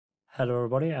Hello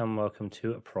everybody and welcome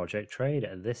to Project Trade.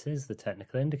 This is the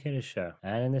Technical Indicators Show,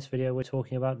 and in this video we're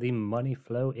talking about the Money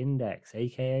Flow Index,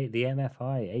 aka the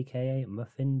MFI, aka MF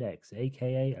Index,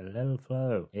 aka Little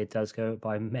Flow. It does go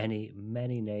by many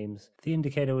names. The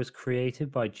indicator was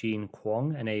created by Gene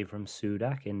Kwong and Avram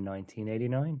Sudak in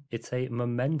 1989. It's a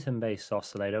momentum-based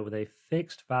oscillator with a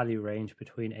fixed value range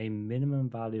between a minimum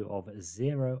value of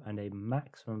 0 and a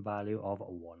maximum value of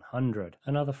 100.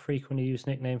 Another frequently used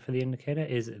nickname for the indicator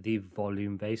is the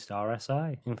volume-based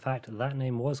RSI. In fact, that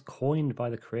name was coined by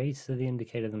the creators of the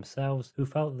indicator themselves, who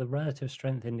felt the relative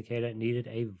strength indicator needed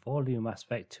a volume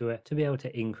aspect to it to be able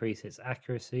to increase its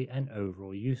accuracy and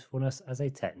overall usefulness as a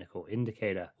technical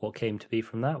indicator. What came to be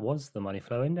from that was the Money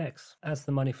Flow Index. As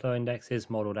the Money Flow Index is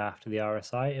modeled after the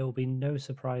RSI, it will be no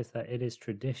surprise that it is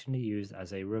traditionally used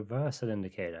as a reversal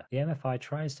indicator. The MFI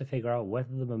tries to figure out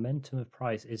whether the momentum of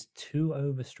price is too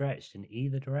overstretched in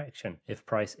either direction. If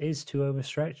price is too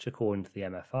overstretched according to the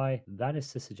MFI, that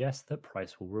is to suggest that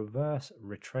price will reverse,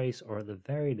 retrace, or at the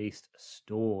very least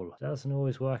stall. It doesn't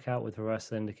always work out with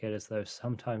reversal indicators though.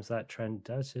 Sometimes that trend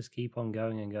does just keep on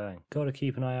going and going. Got to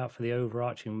keep an eye out for the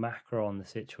overarching macro on the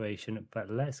situation, but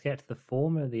let's get to the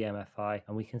formula of the MFI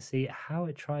and we can see how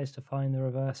it tries to find the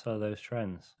reversal of those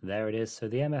trends. There it is. So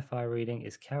the MFI reading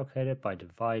is calculated by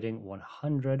dividing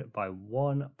 100 by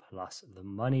 1 plus the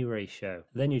money ratio.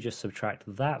 Then you just subtract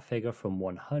that figure from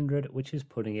 100, which is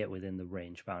putting it within the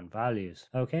range bound values.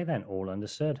 Okay then, all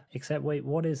understood. Except wait,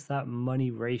 what is that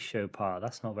money ratio part?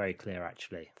 That's not very clear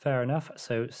actually. Fair enough.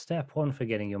 So step 1 for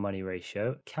getting your money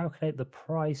ratio, calculate the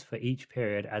price for each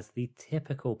period as the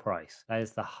typical price. That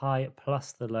is the high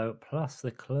plus the low plus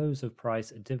the close of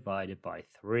price divided by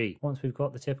 3. Once we've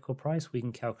got the typical price, we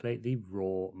can calculate the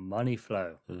raw money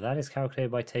flow. That is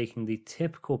calculated by taking the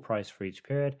typical price for each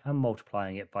period and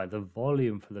multiplying it by the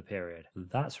volume for the period.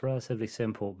 That's relatively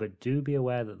simple, but do be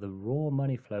aware that the raw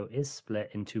money flow is split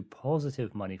into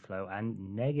positive money flow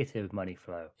and negative money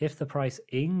flow. If the price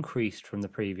increased from the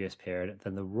previous period,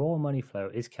 then the raw money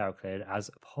flow is calculated as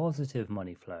positive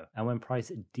money flow, and when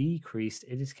price decreased,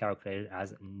 it is calculated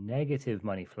as negative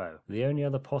money flow. The only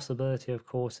other possibility, of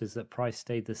course, is that price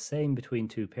stayed the same between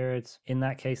two periods. In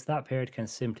that case, that period can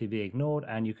simply be ignored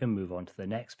and you can move on to the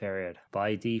next period.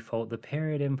 By default, the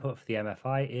period input for the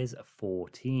MFI is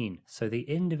 14, so the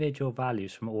individual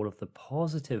values from all of the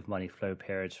positive money flow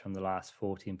periods from the last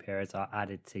 14 periods are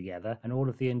added together, and all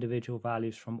of the individual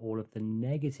values from all of the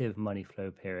negative money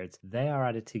flow periods, they are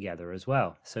added together as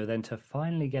well. So then to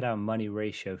finally get our money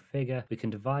ratio figure, we can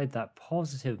divide that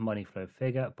positive money flow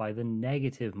figure by the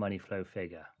negative money flow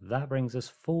figure. That brings us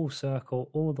full circle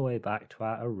all the way back to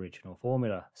our original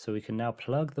formula. So we can now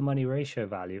plug the money ratio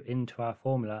value into our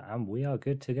formula and we are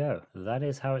good to go. That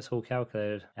is how it's all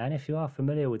calculated. And if you are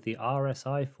familiar with the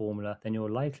RSI formula, then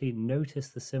you'll likely notice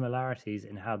the similarities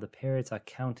in how the periods are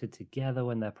counted together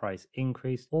when their price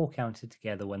increased or counted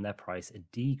together when their price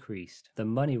decreased. The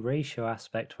money ratio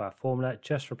aspect of our formula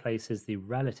just replaces the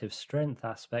relative strength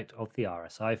aspect of the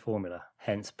RSI formula.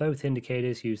 Hence, both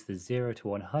indicators use the 0 to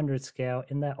 100 scale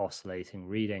in their oscillating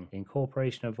reading. The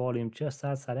incorporation of volume just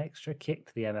adds that extra kick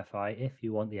to the MFI if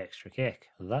you want the extra kick.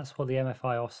 That's what the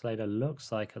MFI oscillator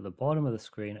looks like at the bottom of the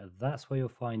screen. That's where you'll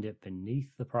find it beneath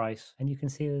the price, and you can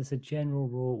see there's a general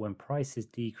rule: when price is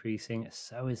decreasing,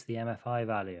 so is the MFI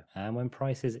value, and when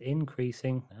price is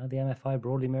increasing, the MFI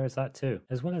broadly mirrors that too.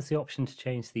 As well as the option to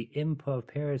change the input of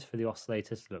periods for the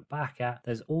oscillator to look back at,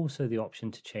 there's also the option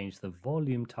to change the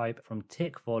volume type from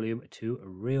tick volume to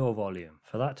real volume.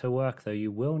 For that to work though,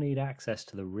 you will need access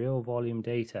to the real volume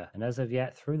data, and as of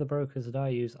yet, through the brokers that I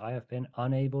use, I have been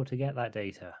unable to get that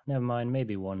data. Never mind,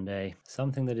 maybe one day.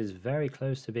 Something that is very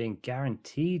close to being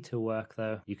guaranteed to work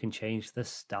though, you can change the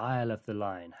style of the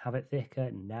line. Have it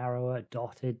thicker, narrower,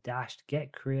 dotted, dashed,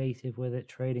 get creative with it.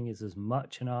 Trading is as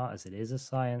much an art as it is a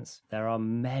science. There are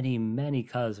many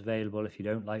colors available. If you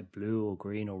don't like blue or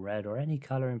green or red or any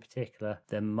color in particular,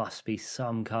 there must be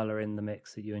some color in the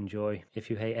mix that you enjoy. If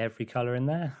you hate every color in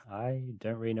there, I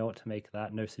don't really know what to make of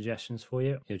that. No suggestions for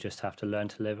you. You'll just have to learn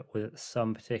to live with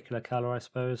some particular color, I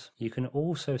suppose. You can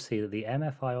also see that the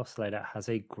MFI oscillator has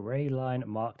a gray line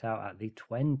marked out at the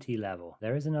 20 level.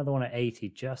 There is another one at 80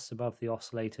 just above the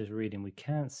oscillator's reading. We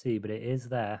can't see, but it is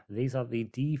there. These are the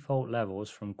default levels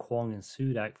from Kwong and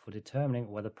Sudak for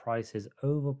determining whether price is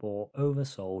overbought,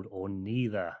 oversold, or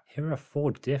neither. Here are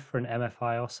 4 different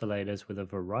MFI oscillators with a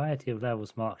variety of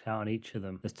levels marked out on each of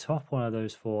them. The top one of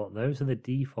those 4, those are the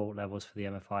default levels for the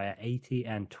MFI at 80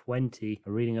 and 20.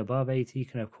 A reading above 80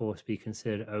 can of course be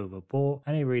considered overbought,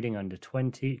 and a reading under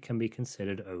 20 can be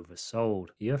considered oversold.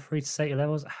 You're free to set your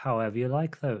levels however you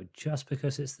like though. Just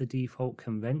because it's the default,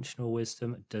 conventional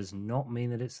wisdom does not mean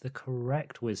that it's the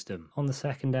correct wisdom. On the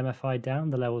second MFI down,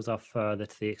 the levels are further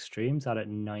to the extremes, out at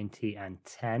 90 and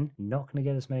 10. Not going to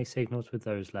get as many signals with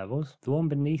those levels. The one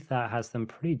beneath that has them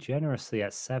pretty generously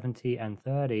at 70 and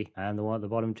 30, and the one at the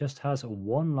bottom just has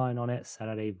one line on it set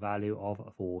at a value of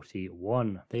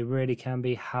 41. They really can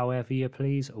be however you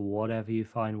please, whatever you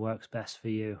find works best for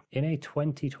you. In a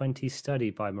 2020 study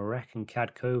by Marek and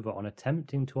Kadkova on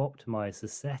attempting to optimize the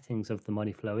settings of the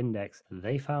money flow index,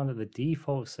 they found that the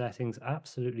default settings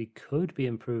absolutely could be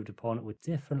improved upon with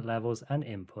different levels and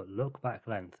input lookback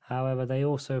length. However, they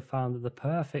also found that the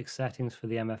perfect settings for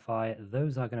the MFI,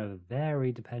 those are going to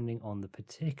vary depending on the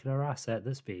particular asset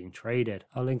that's being traded.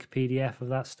 I'll link a PDF of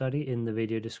that study in the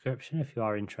video description if you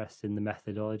are interested in the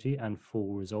methodology and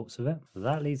full results of it.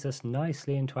 That leads us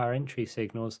nicely into our entry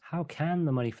signals. How can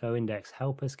the money flow index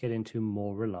help us get into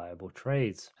more reliable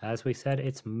trades? As we said,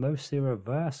 it's mostly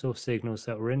reversal signals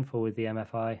that we're in for with the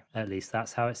MFI. At least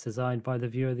that's how it's designed by the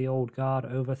view of the old guard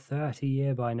over 30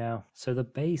 years by now. So the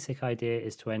basic idea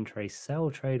is to enter a sell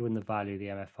trade when the value of the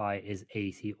MFI is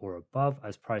 80 or above,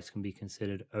 as price can be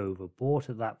considered overbought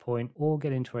at that point, or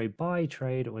get into a buy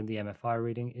trade when the MFI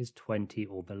reading is 20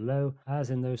 or below, as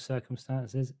in those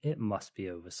circumstances it must be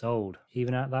oversold.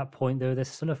 Even at that point though, there's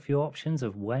still a few options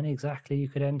of when exactly you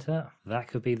could enter. That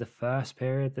could be the first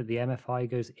period that the MFI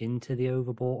goes into the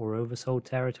overbought or oversold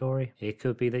territory. It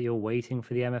could be that you're waiting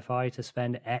for the MFI to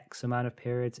spend X amount of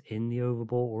periods in the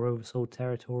overbought or oversold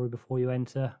territory before you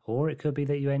enter, or it could be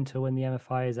that you enter when the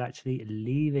MFI is actually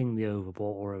leaving the overbought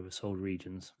or oversold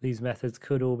regions. These methods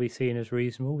could all be seen as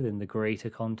reasonable within the greater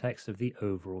context of the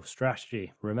overall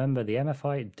strategy. Remember, the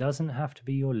MFI doesn't have to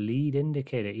be your lead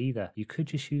indicator either. You could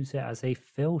just use it as a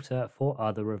filter for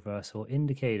other reversal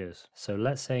indicators. So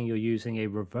let's say you're using a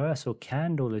reversal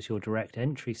candle as your direct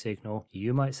entry signal.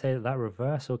 You might say that that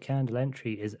reversal candle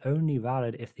entry is only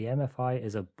valid if the MFI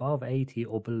is above 80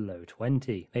 or below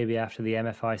 20. Maybe after the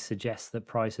MFI suggests that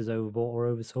price is overbought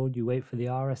or oversold, you wait for the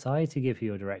RSI to give you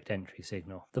your direct entry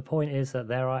signal. The point is that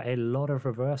there are a lot of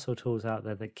reversal tools out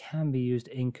there that can be used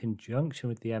in conjunction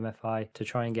with the MFI to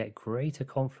try and get greater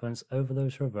confluence over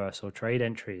those reversal trade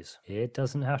entries. It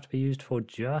doesn't have to be used for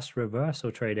just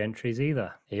reversal trade entries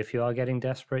either. If you are getting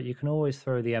desperate, you can always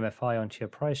throw the MFI onto your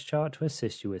price chart to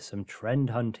assist you with some trend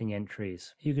hunting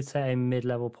entries. You could set a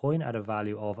mid-level point at a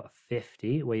value of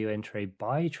 50 where you enter a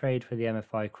buy trade for the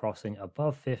MFI crossing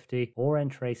above 50, or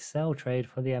enter a sell trade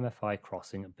for the MFI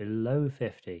crossing below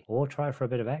 50, or try for a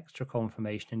bit of extra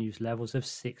confirmation and use levels of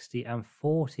 60 and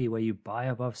 40 where you buy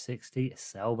above 60,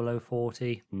 sell below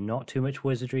 40. Not too much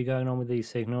wizardry going on with these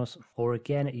signals. Or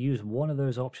again, use one of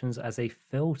those options as a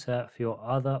filter for your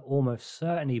other, almost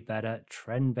certainly better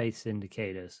trend-based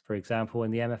indicators. For example,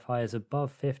 when the MFI is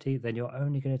above 50, then you're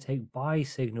only going to take buy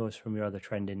signals from your other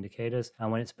trend indicators,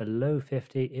 and when it's below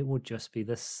 50, it will just be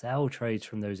the sell trades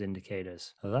from those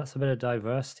indicators. So that's a bit of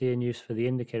diversity in use for the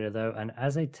indicator though, and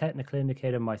as a technical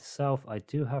indicator myself, I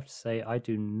do have to say I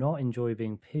do not enjoy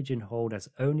being pigeonholed as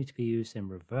only to be used in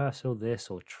reversal this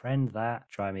or trend that.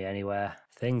 Try me anywhere.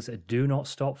 Things do not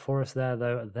stop for us there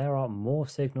though. There are more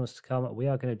signals to come. We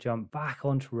are going to jump back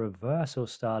onto reversal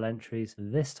style entries.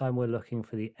 This time we're looking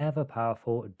for the ever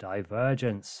powerful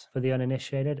divergence. For the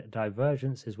uninitiated,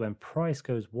 divergence is when price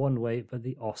goes one way but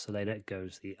the oscillator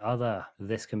goes the other.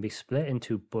 This can be split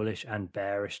into bullish and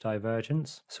bearish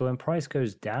divergence. So when price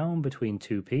goes down between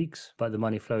two peaks but the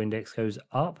money flow index goes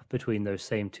up between those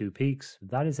same two peaks,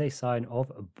 that is a sign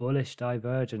of bullish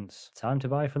divergence. Time to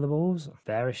buy for the bulls.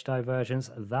 Bearish divergence,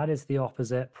 that is the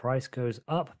opposite. Price goes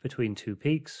up between two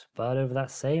peaks, but over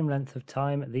that same length of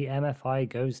time, the MFI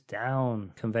goes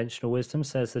down. Conventional wisdom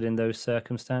says that in those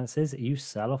circumstances, you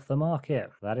sell off the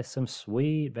market. That is some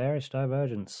sweet bearish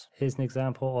divergence. Here's an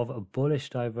example of a bullish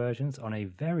divergence on a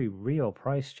very real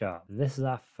price chart. This is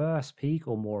our first peak,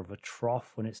 or more of a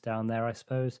trough when it's down there, I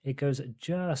suppose. It goes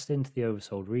just into the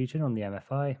oversold region on the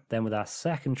MFI. Then with our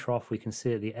second trough, we can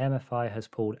see that the MFI has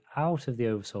pulled out of the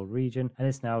oversold region and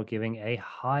is now giving a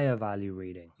higher value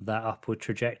reading. That upward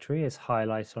trajectory is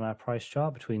highlighted on our price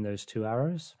chart between those two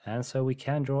arrows, and so we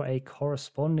can draw a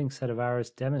corresponding set of arrows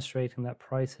demonstrating that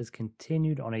price has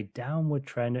continued on a downward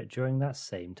trend during that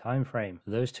same time frame.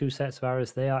 Those two sets of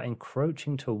arrows, they are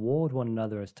encroaching toward one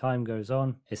another as time goes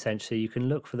on. Essentially, you can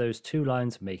look for those two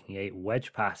lines making a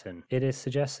wedge pattern. It is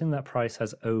suggesting that price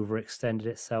has overextended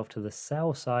itself to the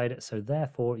sell side, so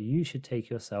therefore you should take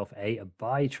yourself a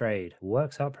buy trade.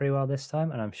 Works out pretty well this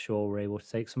time, and I'm sure we're able to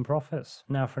take some profits.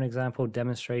 Now for an example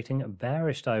demonstrating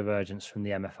bearish divergence from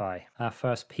the MFI. Our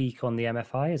first peak on the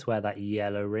MFI is where that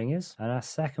yellow ring is, and our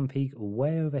second peak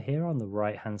way over here on the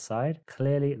right hand side.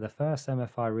 Clearly the first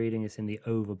MFI reading is in the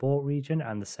overbought region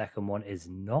and the second one is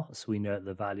not, so we know that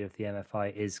the value of the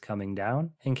MFI is coming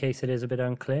down. In case it is a bit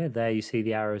unclear, there you see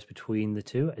the arrows between the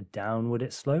two, downward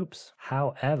it slopes.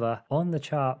 However, on the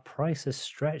chart, price has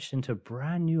stretched into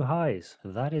brand new highs.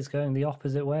 That is going the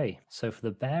opposite way. So for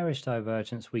the bearish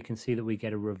divergence, we can see that we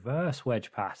get a reverse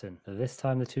wedge pattern. This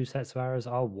time the two sets of arrows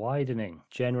are widening.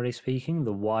 Generally speaking,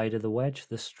 the wider the wedge,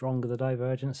 the stronger the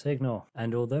divergence signal.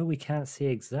 And although we can't see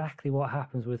exactly what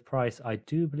happens with price, I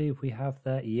do believe we have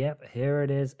the, yep, here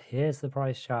it is. Here's the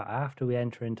price chart after we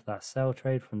enter into that sell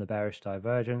trade from the bearish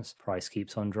divergence. Price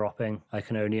keeps on dropping. I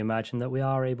can only imagine that we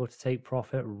are able to take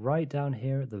profit right down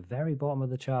here at the very bottom of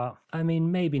the chart. I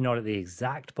mean, maybe not at the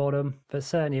exact bottom, but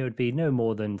certainly it would be no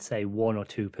more than say 1 or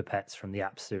 2 pipettes from the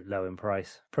absolute low in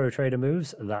price. Pro trader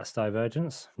moves, that's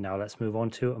divergence. Now let's move on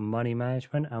to money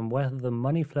management and whether the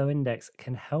money flow index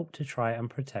can help to try and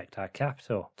protect our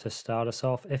capital. To start us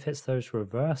off, if it's those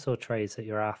reversal trades that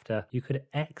you're after, you could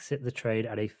exit the trade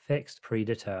at a fixed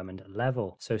predetermined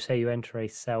level. So say you enter a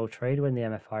sell trade when the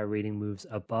MFI reading moves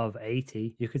above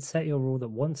 80, you could set your rule that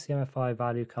once the MFI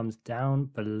value comes down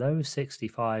below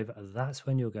 65, that's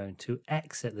when you're going to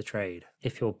exit the trade.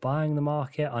 If you're buying the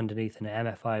market underneath an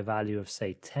MFI value of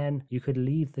say 10, you could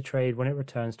leave the trade when it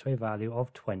returns to a value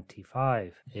of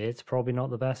 25. It's probably not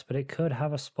the best, but it could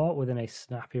have a spot within a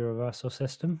snappy reversal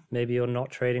system. Maybe you're not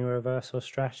trading a reversal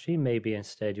strategy, maybe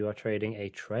instead you are trading a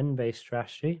trend-based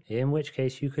strategy, in which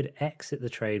case you could exit the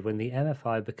trade when the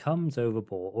MFI becomes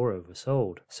overbought or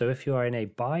oversold. So if you are in a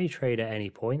buy trade at any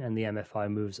point and the MFI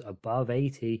moves above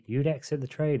 80, you'd exit the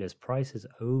trade as price is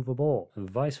overbought. And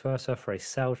vice versa for a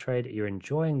sell trade, you're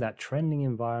enjoying that trending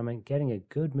environment, getting a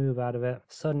good move out of it.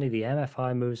 Suddenly the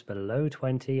MFI moves below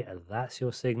 20, and that's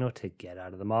your signal to get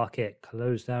out of the market,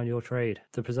 close down your trade.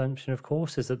 The presumption, of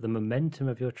course, is that the momentum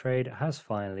of your trade has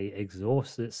finally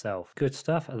exhausted itself. Good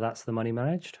stuff, that's the money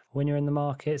managed. When you're in the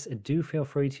markets, do feel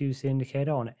free to use the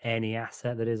indicator on any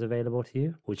asset that is available to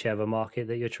you. Whichever market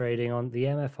that you're trading on, the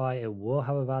MFI, it will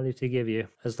have a value to give you,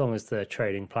 as long as the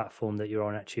trading platform that you're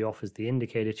on actually offers the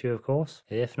indicator to you, of course.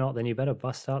 If not, then you better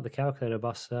bust out the calculator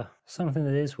buster. Something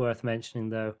that is worth mentioning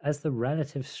though, as the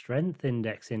relative strength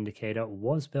index indicator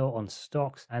was built on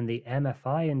stocks and the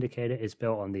MFI indicator is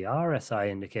built on the RSI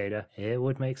indicator, it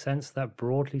would make sense that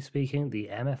broadly speaking, the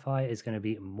MFI is going to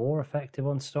be more effective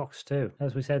on stocks too.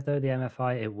 As we said though, the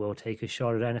MFI, it will take a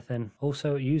shot at anything.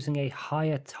 Also, using a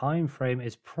higher time frame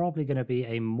is probably going to be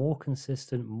a more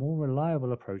consistent, more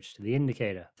reliable approach to the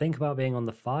indicator. Think about being on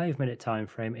the 5-minute time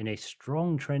frame in a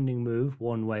strong trending move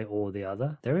one way or the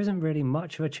other. There isn't really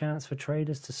much of a chance for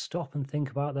traders to stop and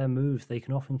think about their moves. They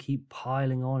can often keep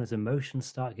piling on as emotions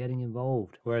start getting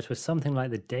involved. Whereas with something like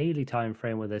the daily time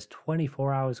frame where there's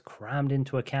 24 hours crammed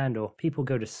into a candle, people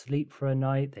go to sleep for a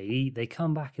night, they eat, they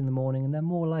come back in the morning, and they're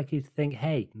more likely to think,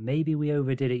 hey, maybe we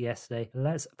overdid it yesterday,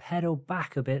 let's pedal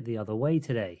back a bit the other way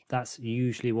today. That's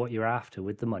usually what you're after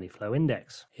with the money flow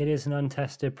index. It is an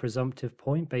untested presumptive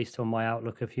point based on my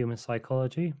outlook of human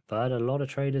psychology, but a lot of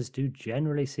traders do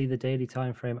generally see the daily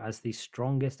time frame as the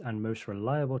strongest and most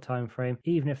reliable time frame,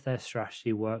 even if their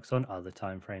strategy works on other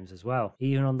time frames as well.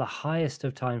 Even on the highest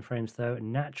of time frames though,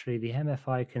 naturally the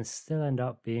MFI can still end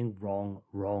up being wrong.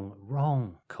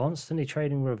 Constantly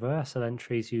trading reversal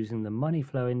entries using the money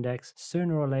flow index,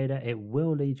 sooner or later it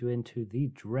will lead you into the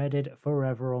dreaded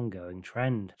forever ongoing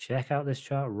trend. Check out this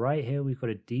chart right here. We've got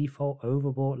a default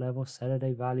overbought level set at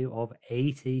a value of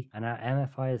 80, and our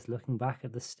MFI is looking back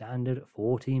at the standard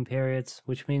 14 periods,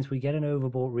 which means we get an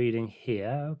overbought reading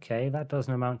here. Okay, that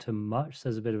doesn't amount to much.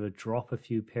 There's a bit of a drop a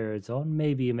few periods on.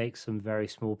 Maybe you make some very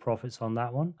small profits on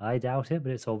that one. I doubt it,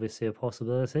 but it's obviously a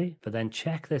possibility. But then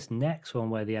check this next one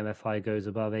where the MFI goes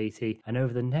above 80, and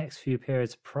over the next few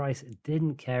periods, price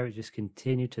didn't care. It just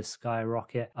continued to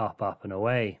skyrocket up and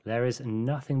away. There is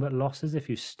nothing but losses if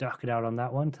you stuck it out on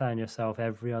that one, telling yourself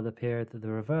every other period that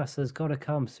the reversal's got to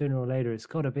come sooner or later. It's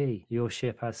got to be. Your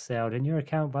ship has sailed and your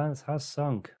account balance has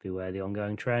sunk. Beware the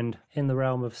ongoing trend. In the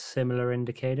realm of similar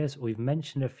indicators, we've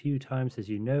mentioned a few times, as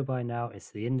you know by now, it's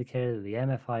the indicator that the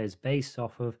MFI is based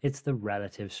off of. It's the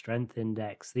relative strength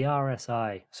index, the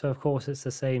RSI. So of course it's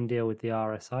the same deal with the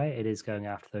RSI. It is going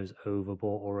after those overbought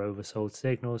or oversold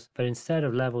signals, but instead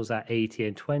of levels at 80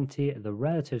 and 20, the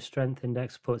relative strength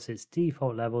index puts its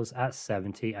default levels at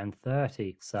 70 and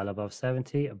 30. Sell above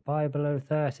 70, buy below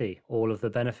 30. All of the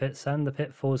benefits and the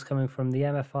pitfalls coming from the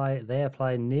MFI, they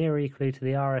apply near equally to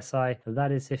the RSI.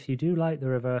 That is, if you do like the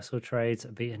reversal trades,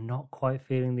 but you're not quite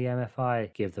feeling the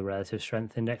MFI, give the relative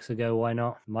strength index a go, why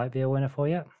not? Might be a winner for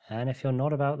you. And if you're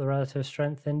not about the relative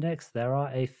strength index, there are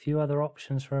a few other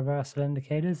options for reversal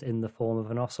indicators in the form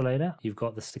of an oscillator. You've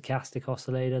got the stochastic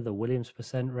oscillator, the Williams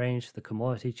percent range, the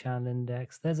commodity channel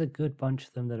index. There's a good bunch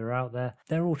of them that are out there.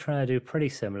 They're all trying to do pretty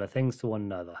similar things to one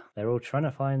another. They're all trying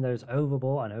to find those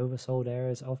overbought and oversold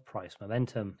areas of price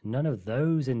momentum. None of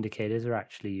those indicators are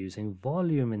actually using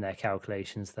volume in their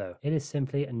calculations though. It is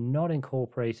simply not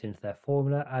incorporated into their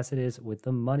formula as it is with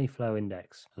the money flow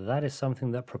index. That is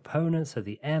something that proponents of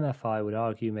the MFI would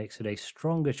argue makes it a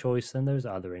stronger choice than those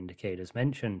other indicators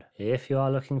mentioned. If you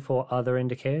are looking for other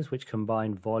indicators which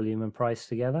combine volume and price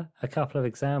together, a couple of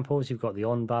examples: you've got the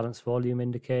on-balance volume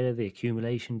indicator, the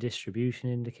accumulation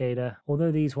distribution indicator.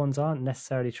 Although these ones aren't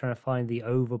necessarily trying to find the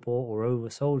overbought or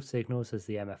oversold signals as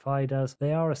the MFI does,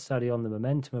 they are a study on the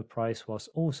momentum of price whilst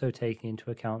also taking into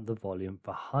account the volume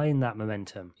behind that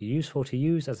momentum. Useful to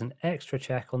use as an extra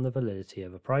check on the validity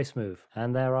of a price move.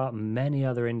 And there are many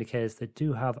other indicators that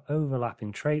do have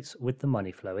overlapping traits with the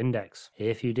money flow index.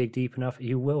 If you dig deep enough,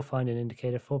 you will find an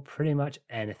indicator for pretty much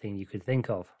anything you could think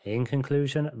of. In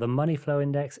conclusion, the money flow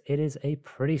index, it is a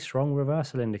pretty strong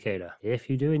reversal indicator. If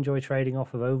you do enjoy trading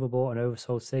off of overbought and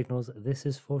oversold signals, this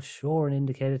is for sure an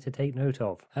indicator to take note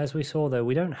of. As we saw though,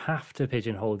 we don't have to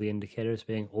pigeonhole the indicator as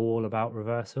being all about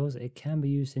reversals. It can be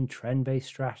used in trend-based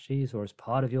strategies or as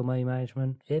part of your money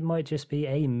management. It might just be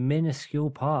a minuscule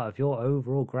part of your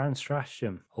overall grand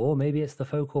stratagem, or maybe it's the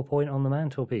focal point on the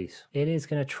mantelpiece. It is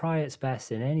going to try its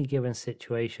best in any given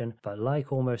situation, but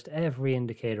like almost every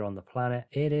indicator on the planet,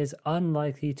 it is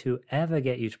unlikely to ever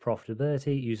get you to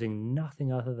profitability using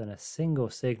nothing other than a single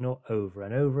signal over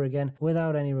and over again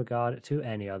without any regard to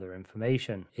any other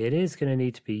information. It is going to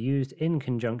need to be used in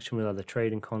conjunction with other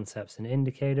trading concepts and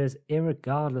indicators,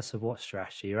 irregardless of what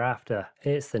strategy you're after.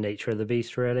 It's the nature of the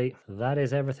beast, really. That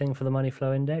is everything for the money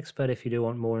flow index, but if you do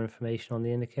want more information on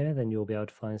the indicator, then you'll be able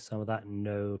to find some of that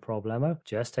no problemo.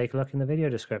 Just take a look in the video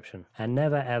description. And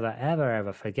never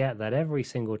ever forget that every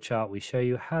single chart we show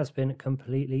you has been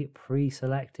completely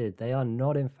pre-selected. They are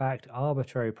not in fact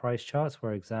arbitrary price charts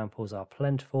where examples are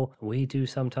plentiful. We do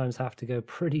sometimes have to go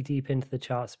pretty deep into the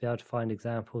charts to be able to find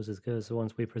examples as good as the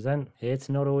ones we present. It's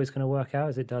not always going to work out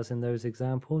as it does in those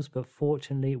examples, but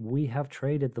fortunately we have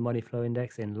traded the money flow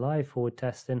index in live forward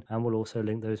testing, and we'll also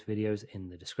link those videos in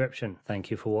the description.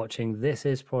 Thank you for watching. This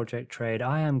is Project Trade.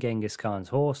 I am Genghis Khan's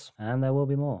horse, and there will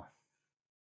be more.